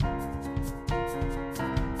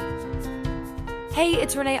Hey,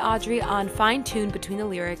 it's Renee Audrey on Fine Tuned Between the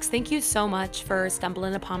Lyrics. Thank you so much for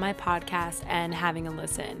stumbling upon my podcast and having a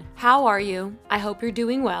listen. How are you? I hope you're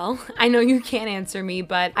doing well. I know you can't answer me,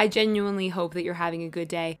 but I genuinely hope that you're having a good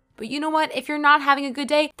day. But you know what? If you're not having a good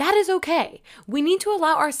day, that is okay. We need to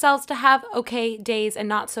allow ourselves to have okay days and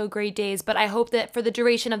not so great days. But I hope that for the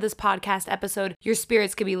duration of this podcast episode, your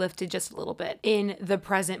spirits could be lifted just a little bit in the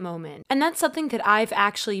present moment. And that's something that I've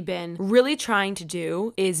actually been really trying to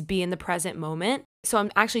do, is be in the present moment. So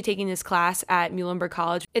I'm actually taking this class at Muhlenberg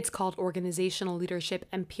College. It's called Organizational Leadership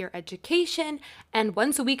and Peer Education. And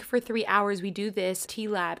once a week for 3 hours, we do this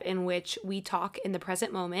T-Lab in which we talk in the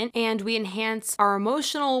present moment and we enhance our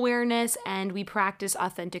emotional awareness and we practice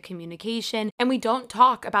authentic communication and we don't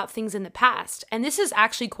talk about things in the past. And this is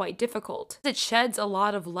actually quite difficult. It sheds a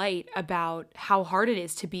lot of light about how hard it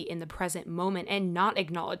is to be in the present moment and not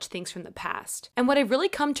acknowledge things from the past. And what I've really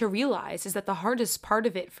come to realize is that the hardest part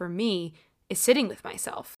of it for me is sitting with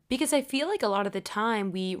myself. Because I feel like a lot of the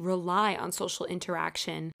time we rely on social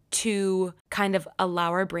interaction to kind of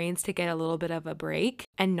allow our brains to get a little bit of a break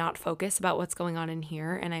and not focus about what's going on in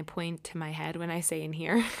here. And I point to my head when I say in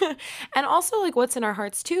here. And also like what's in our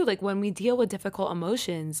hearts too. Like when we deal with difficult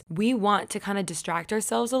emotions, we want to kind of distract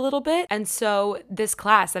ourselves a little bit. And so this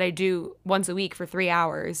class that I do once a week for 3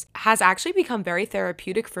 hours has actually become very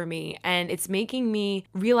therapeutic for me. And it's making me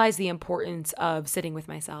realize the importance of sitting with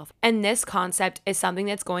myself. And this concept is something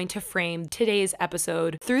that's going to frame today's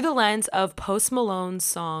episode through the lens of Post Malone's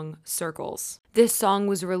song Circles. This song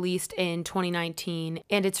was released in 2019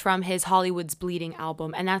 and it's from his Hollywood's Bleeding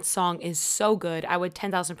album, and that song is so good. I would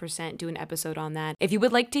 10,000% do an episode on that. If you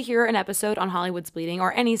would like to hear an episode on Hollywood's Bleeding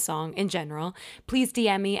or any song in general, please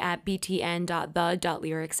DM me at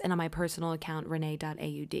btn.the.lyrics and on my personal account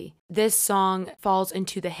renee.aud. This song falls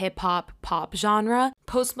into the hip-hop pop genre.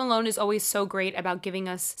 Post Malone is always so great about giving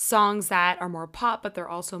us songs that are more pop, but they're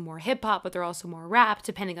also more hip-hop, but they're also more rap,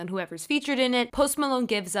 depending on whoever's featured in it. Post Malone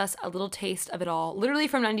gives us a little taste of it all, literally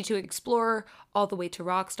from 92 Explorer all the way to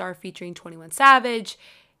Rockstar featuring 21 Savage.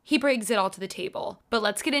 He brings it all to the table. But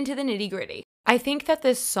let's get into the nitty-gritty. I think that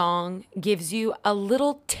this song gives you a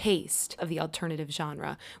little taste of the alternative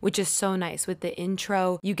genre, which is so nice. With the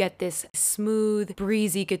intro, you get this smooth,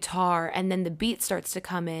 breezy guitar, and then the beat starts to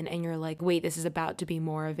come in, and you're like, wait, this is about to be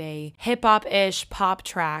more of a hip-hop-ish pop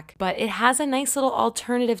track, but it has a nice little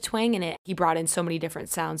alternative twang in it. He brought in so many different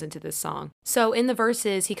sounds into this song. So in the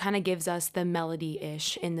verses, he kind of gives us the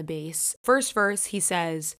melody-ish in the bass. First verse, he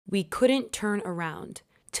says, "We couldn't turn around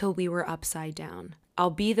till we were upside down. I'll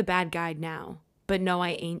be the bad guy now, but no,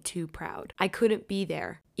 I ain't too proud. I couldn't be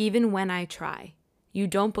there, even when I try. You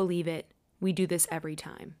don't believe it, we do this every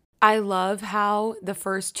time." I love how the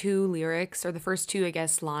first two lyrics, or the first two, I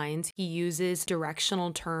guess, lines, he uses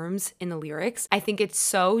directional terms in the lyrics. I think it's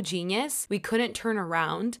so genius. We couldn't turn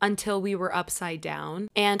around until we were upside down.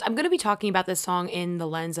 And I'm going to be talking about this song in the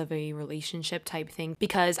lens of a relationship type thing,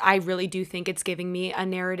 because I really do think it's giving me a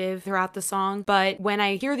narrative throughout the song. But when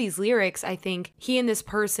I hear these lyrics, I think he and this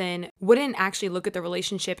person wouldn't actually look at the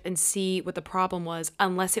relationship and see what the problem was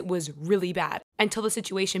unless it was really bad, until the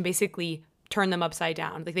situation basically turn them upside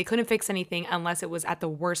down. Like they couldn't fix anything unless it was at the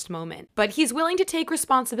worst moment. But he's willing to take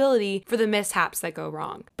responsibility for the mishaps that go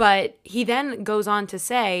wrong. But he then goes on to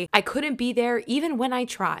say, "I couldn't be there even when I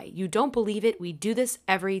try. You don't believe it, we do this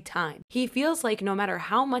every time." He feels like no matter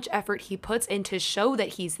how much effort he puts in to show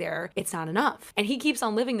that he's there, it's not enough. And he keeps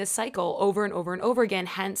on living this cycle over and over and over again,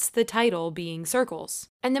 hence the title being Circles.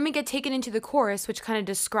 And then we get taken into the chorus, which kind of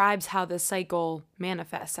describes how the cycle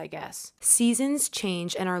manifests, I guess. "Seasons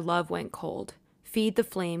change and our love went cold. Feed the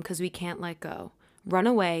flame because we can't let go. Run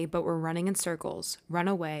away, but we're running in circles. Run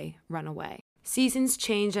away, run away." Seasons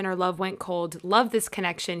change and our love went cold. Love this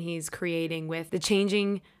connection he's creating with the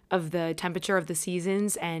changing of the temperature of the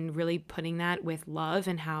seasons and really putting that with love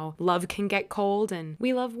and how love can get cold, and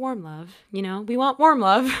we love warm love, you know, we want warm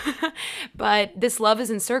love. But this love is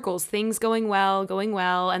in circles, things going well,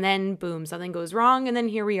 and then boom, something goes wrong, and then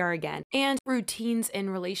here we are again. And routines in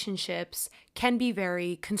relationships can be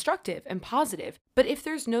very constructive and positive, but if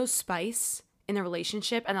there's no spice in the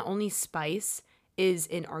relationship and the only spice is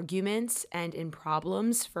in arguments and in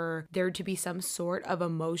problems for there to be some sort of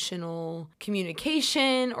emotional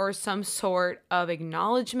communication or some sort of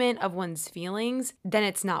acknowledgement of one's feelings, then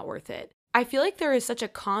it's not worth it. I feel like there is such a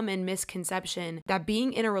common misconception that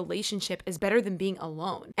being in a relationship is better than being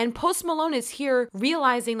alone. And Post Malone is here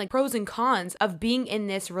realizing like pros and cons of being in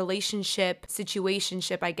this relationship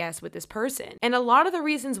situationship, I guess, with this person. And a lot of the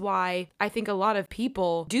reasons why I think a lot of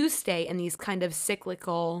people do stay in these kind of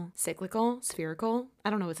spherical, I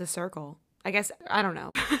don't know, it's a circle. I guess, I don't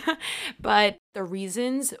know. But the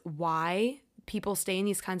reasons why people stay in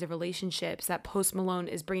these kinds of relationships that Post Malone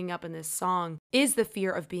is bringing up in this song is the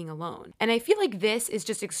fear of being alone. And I feel like this is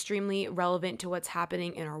just extremely relevant to what's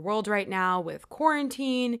happening in our world right now with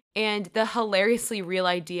quarantine and the hilariously real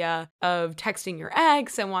idea of texting your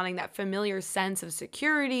ex and wanting that familiar sense of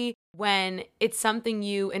security when it's something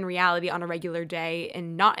you in reality on a regular day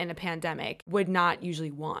and not in a pandemic would not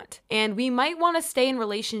usually want. And we might want to stay in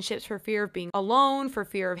relationships for fear of being alone, for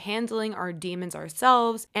fear of handling our demons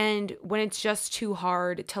ourselves, and when it's just too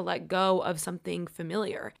hard to let go of something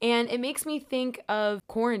familiar. And it makes me think of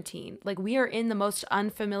quarantine. Like, we are in the most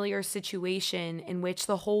unfamiliar situation in which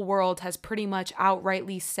the whole world has pretty much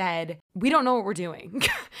outrightly said, we don't know what we're doing.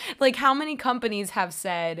 Like, how many companies have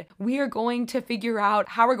said, we are going to figure out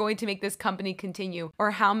how we're going to make this company continue?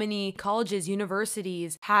 Or how many colleges,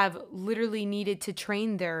 universities have literally needed to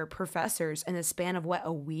train their professors in the span of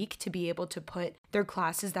a week to be able to put their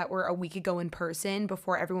classes that were a week ago in person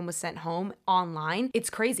before everyone was sent home online? It's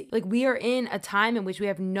crazy. Like, we are in a time in which we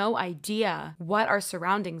have no idea what our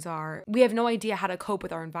surroundings are. We have no idea how to cope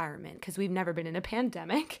with our environment because we've never been in a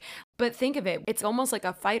pandemic. But think of it, it's almost like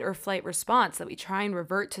a fight or flight response that we try and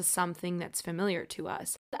revert to something that's familiar to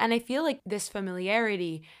us. And I feel like this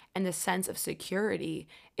familiarity and the sense of security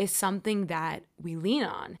is something that we lean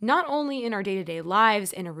on, not only in our day-to-day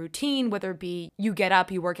lives, in a routine, whether it be you get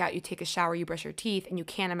up, you work out, you take a shower, you brush your teeth, and you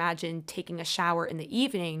can't imagine taking a shower in the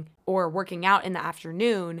evening or working out in the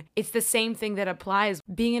afternoon. It's the same thing that applies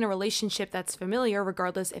being in a relationship that's familiar,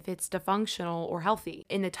 regardless if it's dysfunctional or healthy.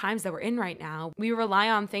 In the times that we're in right now, we rely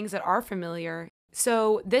on things that are familiar.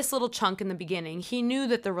 So this little chunk in the beginning, he knew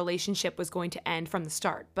that the relationship was going to end from the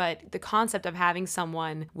start, but the concept of having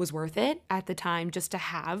someone was worth it at the time, just to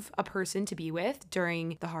have a person to be with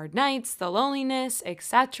during the hard nights, the loneliness,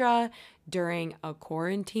 etc., during a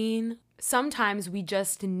quarantine. Sometimes we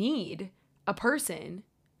just need a person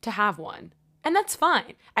to have one. And that's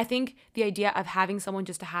fine. I think the idea of having someone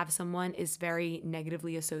just to have someone is very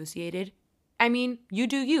negatively associated. I mean, you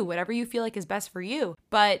do you, whatever you feel like is best for you.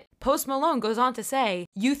 But Post Malone goes on to say,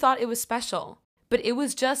 you thought it was special, but it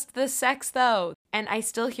was just the sex though. And I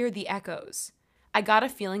still hear the echoes. I got a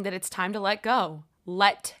feeling that it's time to let go.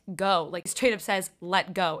 Let go. Like, straight up says,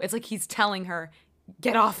 let go. It's like he's telling her,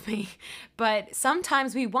 get off me. But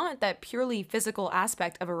sometimes we want that purely physical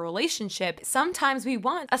aspect of a relationship. Sometimes we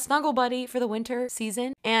want a snuggle buddy for the winter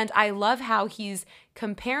season. And I love how he's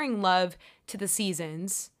comparing love to the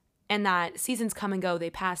seasons, and that seasons come and go, they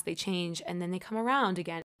pass, they change, and then they come around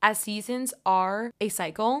again. As seasons are a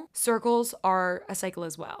cycle, circles are a cycle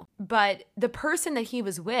as well. But the person that he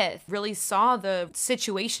was with really saw the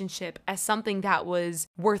situationship as something that was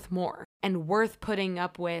worth more and worth putting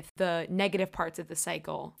up with the negative parts of the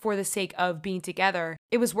cycle for the sake of being together.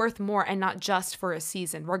 It was worth more, and not just for a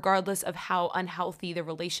season, regardless of how unhealthy the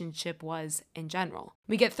relationship was in general.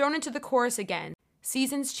 We get thrown into the chorus again.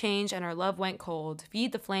 Seasons change and our love went cold.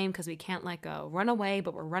 Feed the flame because we can't let go. Run away,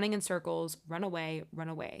 but we're running in circles. Run away, run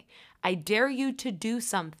away. I dare you to do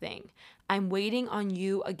something. I'm waiting on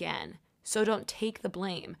you again. So don't take the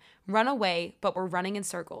blame. Run away, but we're running in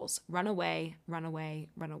circles. Run away, run away,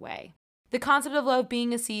 run away. The concept of love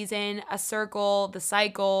being a season, a circle, the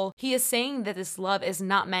cycle, he is saying that this love is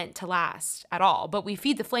not meant to last at all, but we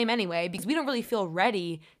feed the flame anyway because we don't really feel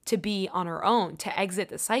ready to be on our own, to exit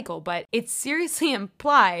the cycle, but it's seriously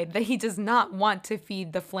implied that he does not want to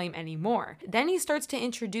feed the flame anymore. Then he starts to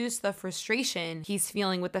introduce the frustration he's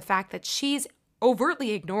feeling with the fact that she's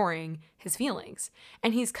overtly ignoring his feelings.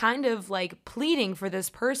 And he's kind of like pleading for this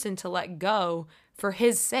person to let go for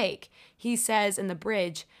his sake. He says in the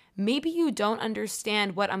bridge, maybe you don't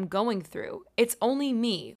understand what I'm going through. It's only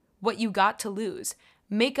me. What you got to lose.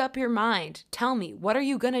 Make up your mind. Tell me, what are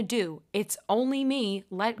you gonna do? It's only me.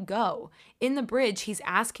 Let go. In the bridge, he's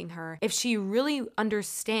asking her if she really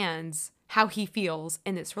understands how he feels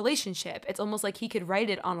in this relationship. It's almost like he could write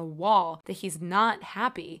it on a wall that he's not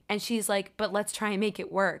happy. And she's like, but let's try and make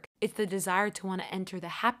it work. It's the desire to want to enter the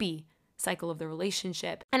happy cycle of the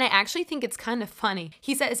relationship. And I actually think it's kind of funny.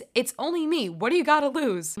 He says, it's only me. What do you got to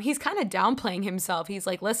lose? He's kind of downplaying himself. He's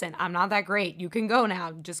like, listen, I'm not that great. You can go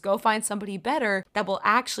now. Just go find somebody better that will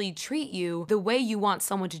actually treat you the way you want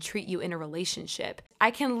someone to treat you in a relationship.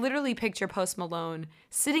 I can literally picture Post Malone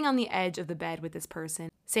sitting on the edge of the bed with this person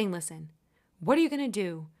saying, listen, what are you going to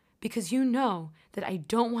do? Because you know that I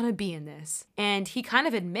don't want to be in this. And he kind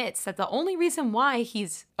of admits that the only reason why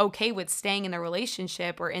he's okay with staying in the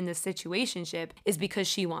relationship or in this situationship is because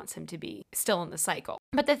she wants him to be still in the cycle.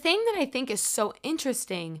 But the thing that I think is so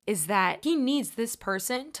interesting is that he needs this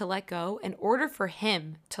person to let go in order for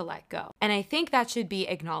him to let go. And I think that should be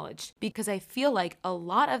acknowledged, because I feel like a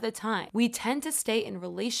lot of the time we tend to stay in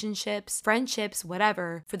relationships, friendships,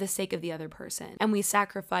 whatever, for the sake of the other person. And we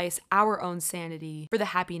sacrifice our own sanity for the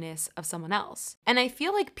happiness of someone else. And I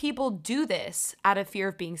feel like people do this out of fear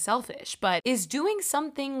of being selfish, but is doing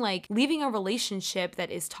something like leaving a relationship that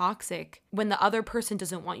is toxic when the other person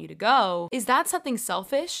doesn't want you to go, is that something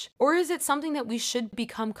selfish? Or is it something that we should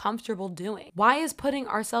become comfortable doing? Why is putting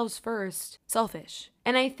ourselves first selfish?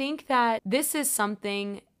 And I think that this is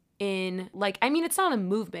something it's not a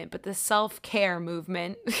movement, but the self-care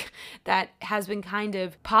movement that has been kind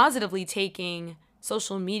of positively taking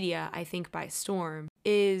social media, I think, by storm,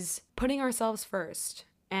 is putting ourselves first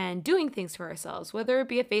and doing things for ourselves, whether it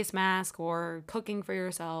be a face mask or cooking for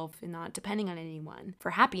yourself and not depending on anyone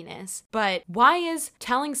for happiness. But why is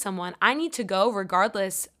telling someone, I need to go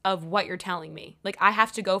regardless of what you're telling me? Like, I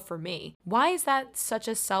have to go for me. Why is that such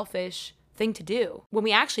a selfish thing to do when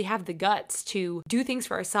we actually have the guts to do things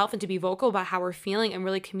for ourselves and to be vocal about how we're feeling and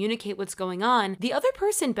really communicate what's going on? The other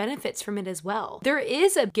person benefits from it as well. There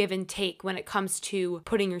is a give and take when it comes to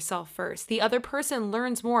putting yourself first. The other person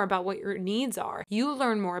learns more about what your needs are. You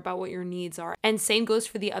learn more about what your needs are. And same goes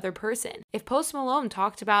for the other person. If Post Malone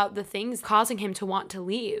talked about the things causing him to want to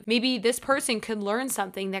leave, maybe this person could learn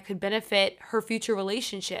something that could benefit her future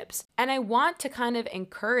relationships. And I want to kind of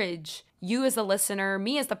encourage you as a listener,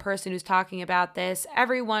 me as the person who's talking about this,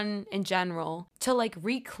 everyone in general, to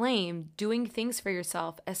reclaim doing things for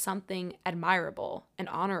yourself as something admirable and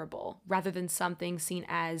honorable rather than something seen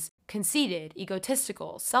as conceited,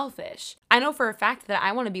 egotistical, selfish. I know for a fact that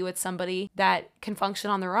I want to be with somebody that can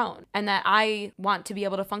function on their own and that I want to be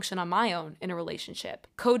able to function on my own in a relationship.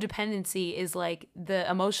 Codependency is like the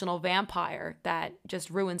emotional vampire that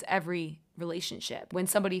just ruins every relationship. When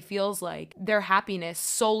somebody feels like their happiness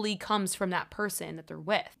solely comes from that person that they're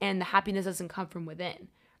with and the happiness doesn't come from within,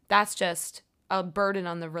 that's just a burden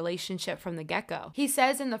on the relationship from the get-go. He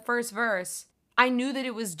says in the first verse, I knew that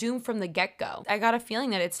it was doomed from the get-go. I got a feeling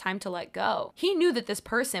that it's time to let go. He knew that this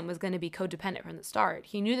person was going to be codependent from the start.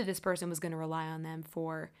 He knew that this person was going to rely on them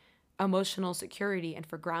for emotional security and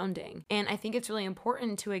for grounding. And I think it's really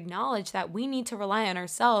important to acknowledge that we need to rely on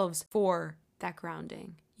ourselves for that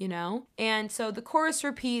grounding, you know? And so the chorus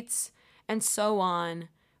repeats and so on.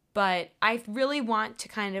 But I really want to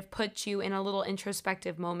kind of put you in a little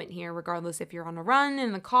introspective moment here, regardless if you're on a run,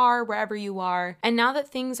 in the car, wherever you are. And now that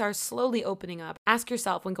things are slowly opening up, ask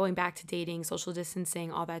yourself when going back to dating, social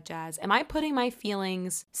distancing, all that jazz, am I putting my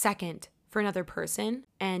feelings second for another person?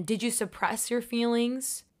 And did you suppress your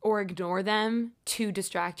feelings or ignore them to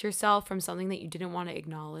distract yourself from something that you didn't want to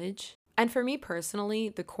acknowledge? And for me personally,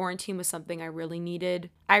 the quarantine was something I really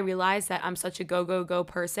needed. I realized that I'm such a go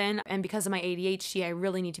person, and because of my ADHD, I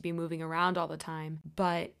really need to be moving around all the time.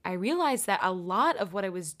 But I realized that a lot of what I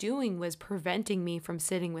was doing was preventing me from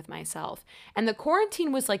sitting with myself. And the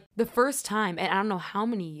quarantine was like the first time, and I don't know how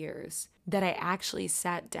many years, that I actually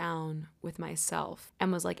sat down with myself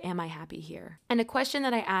and was like, am I happy here? And a question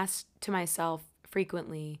that I asked to myself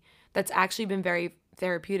frequently that's actually been very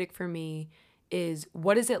therapeutic for me is,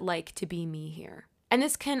 what is it like to be me here? And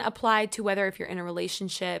this can apply to whether if you're in a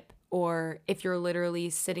relationship or if you're literally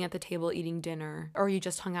sitting at the table eating dinner, or you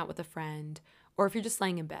just hung out with a friend, or if you're just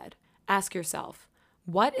laying in bed. Ask yourself,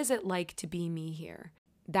 what is it like to be me here?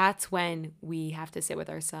 That's when we have to sit with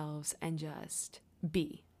ourselves and just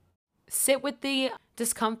be. Sit with the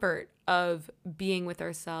discomfort of being with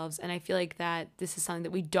ourselves. And I feel like that this is something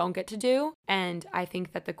that we don't get to do. And I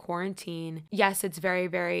think that the quarantine, yes, it's very,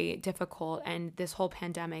 very difficult. And this whole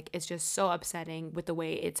pandemic is just so upsetting with the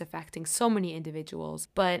way it's affecting so many individuals.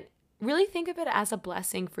 But really think of it as a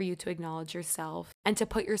blessing for you to acknowledge yourself and to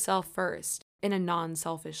put yourself first in a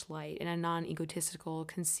non-selfish light, in a non-egotistical,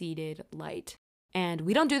 conceited light. And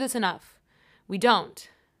we don't do this enough. We don't.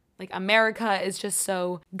 Like, America is just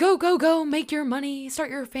so go, make your money,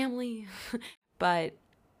 start your family. But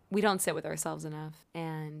we don't sit with ourselves enough.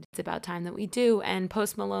 And it's about time that we do. And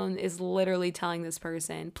Post Malone is literally telling this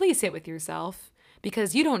person, please sit with yourself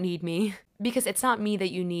because you don't need me. Because it's not me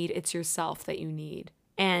that you need, it's yourself that you need.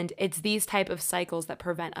 And it's these type of cycles that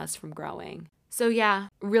prevent us from growing. So yeah,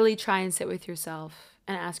 really try and sit with yourself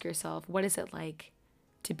and ask yourself, what is it like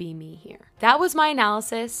to be me here? That was my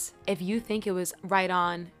analysis. If you think it was right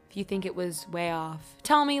on, If you think it was way off,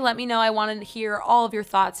 tell me, let me know. I want to hear all of your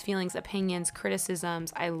thoughts, feelings, opinions,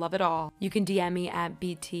 criticisms. I love it all. You can DM me at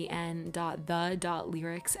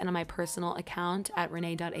btn.the.lyrics and on my personal account at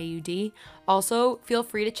renee.aud. Also, feel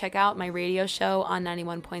free to check out my radio show on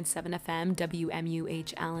 91.7 FM,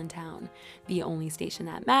 WMUH Allentown, the only station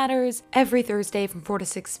that matters, every Thursday from 4 to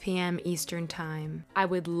 6 p.m. Eastern Time. I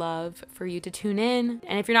would love for you to tune in.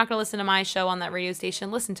 And if you're not going to listen to my show on that radio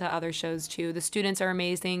station, listen to other shows too. The students are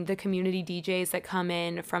amazing. The community DJs that come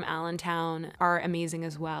in from Allentown are amazing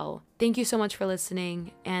as well. Thank you so much for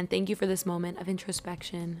listening, and thank you for this moment of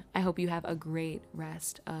introspection. I hope you have a great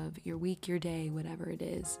rest of your week, your day, whatever it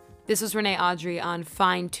is. This was Renee Audrey on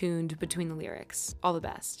Fine Tuned Between the Lyrics. All the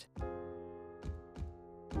best.